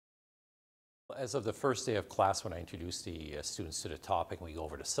As of the first day of class, when I introduce the students to the topic and we go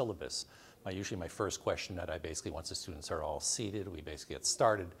over the syllabus, usually my first question that I basically, once the students are all seated, we basically get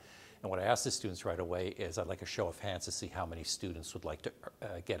started. And what I ask the students right away is, I'd like a show of hands to see how many students would like to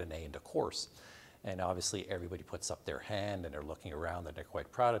get an A in the course. And obviously everybody puts up their hand and they're looking around and they're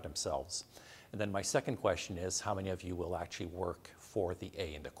quite proud of themselves. And then my second question is, how many of you will actually work for the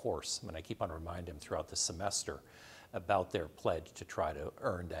A in the course? And I keep on reminding them throughout the semester about their pledge to try to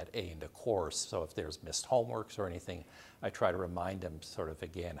earn that A in the course. So if there's missed homeworks or anything, I try to remind them sort of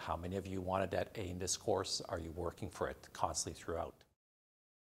again, how many of you wanted that A in this course? Are you working for it constantly throughout?